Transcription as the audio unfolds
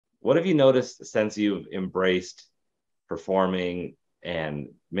what have you noticed since you've embraced performing and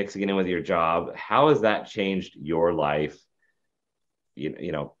mixing it in with your job? How has that changed your life?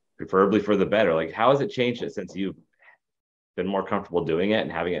 Preferably for the better. Like, how has it changed it since you've been more comfortable doing it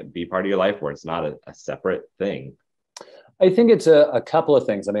and having it be part of your life where it's not a separate thing? I think it's a couple of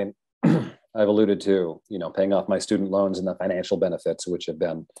things. I mean, I've alluded to, paying off my student loans and the financial benefits, which have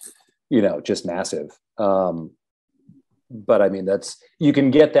been, just massive. But I mean, you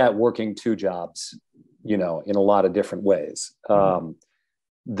can get that working two jobs, in a lot of different ways.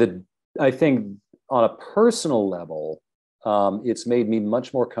 I think on a personal level, it's made me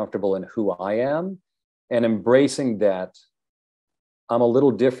much more comfortable in who I am and embracing that I'm a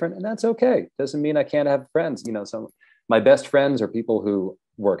little different, and that's okay. Doesn't mean I can't have friends. My best friends are people who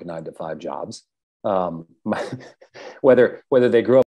work 9-to-5 jobs. Whether they grew up